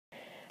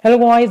Hello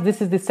guys,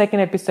 this is the second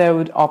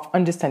episode of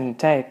Understanding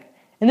Tech.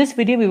 In this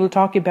video, we will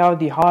talk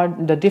about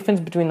the difference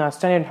between a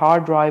standard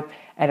hard drive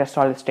and a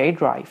solid state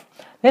drive.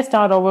 Let's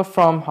start over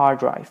from hard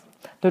drive.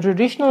 The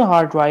traditional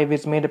hard drive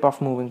is made up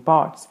of moving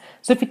parts.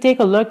 So if you take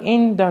a look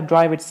in the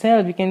drive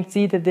itself, you can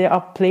see that there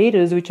are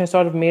platers which are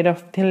sort of made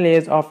of thin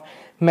layers of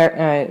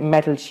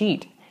metal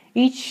sheet.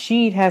 Each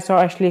sheet has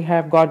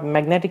got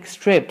magnetic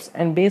strips,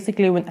 and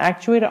basically when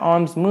actuator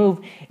arms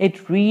move,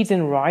 it reads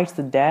and writes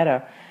the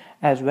data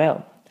as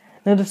well.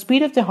 Now the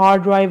speed of the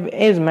hard drive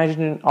is measured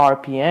in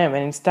RPM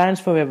and it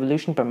stands for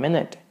revolution per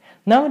minute.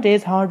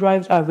 Nowadays hard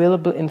drives are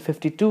available in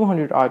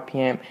 5200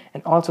 RPM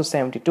and also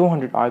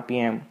 7200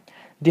 RPM.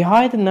 The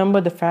higher the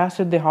number, the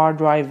faster the hard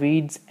drive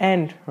reads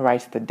and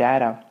writes the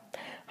data.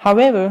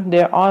 However,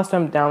 there are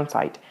some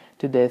downsides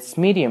to this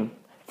medium.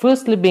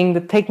 Firstly being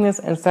the thickness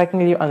and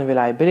secondly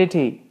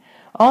unreliability.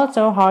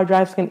 Also hard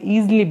drives can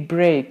easily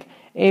break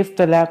if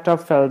the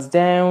laptop falls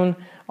down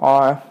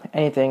or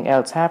anything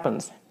else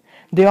happens.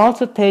 They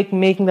also take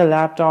making the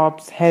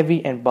laptops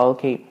heavy and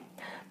bulky.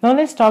 Now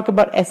let's talk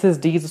about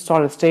SSDs,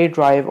 solid state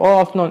drive, or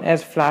also known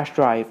as flash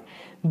drive.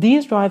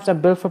 These drives are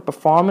built for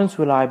performance,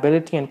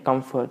 reliability, and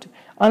comfort.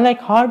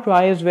 Unlike hard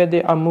drives where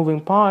there are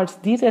moving parts,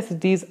 these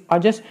SSDs are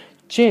just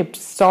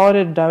chips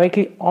soldered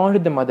directly onto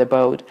the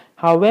motherboard.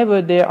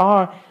 However, there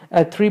are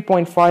a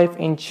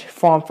 3.5-inch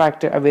form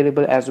factor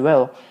available as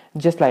well,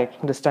 just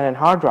like the standard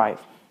hard drive.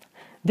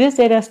 This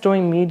data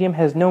storing medium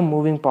has no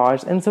moving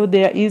parts, and so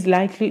they are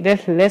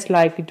less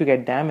likely to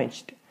get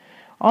damaged.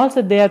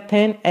 Also, they are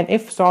thin, and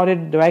if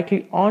soldered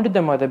directly onto the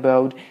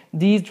motherboard,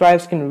 these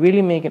drives can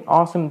really make an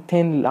awesome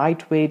thin,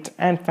 lightweight,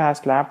 and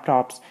fast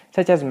laptops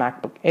such as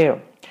MacBook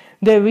Air.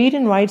 Their read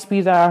and write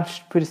speeds are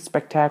pretty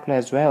spectacular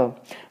as well.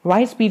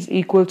 Write speeds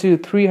equal to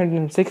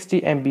 360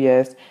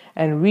 MBs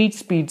and read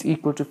speeds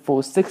equal to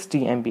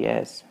 460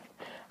 MBs.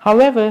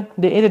 However,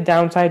 there is a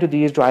downside to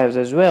these drives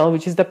as well,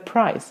 which is the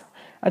price.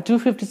 A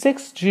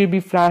 256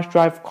 GB flash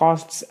drive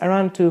costs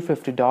around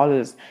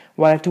 $250,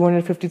 while a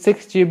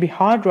 256 GB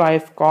hard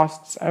drive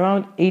costs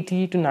around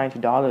 $80 to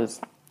 $90.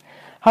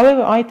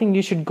 However, I think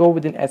you should go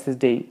with an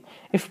SSD.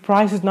 If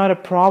price is not a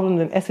problem,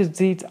 then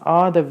SSDs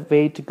are the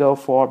way to go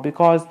for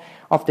because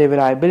of their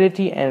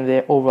reliability and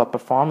their overall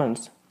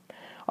performance.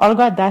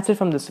 Alright, that's it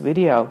from this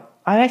video.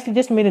 I actually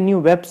just made a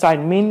new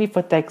website mainly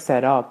for tech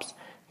setups.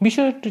 Be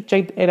sure to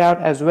check it out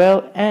as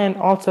well and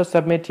also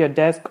submit your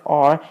desk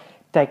or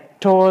tech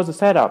tours or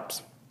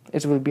setups.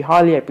 It will be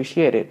highly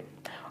appreciated.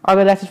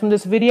 Alright, that's it from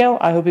this video.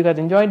 I hope you guys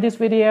enjoyed this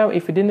video.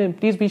 If you didn't,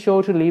 please be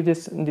sure to leave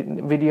this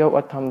video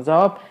a thumbs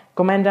up,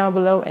 comment down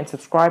below, and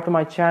subscribe to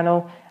my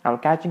channel. I'll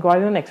catch you guys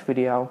in the next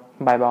video.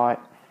 Bye bye.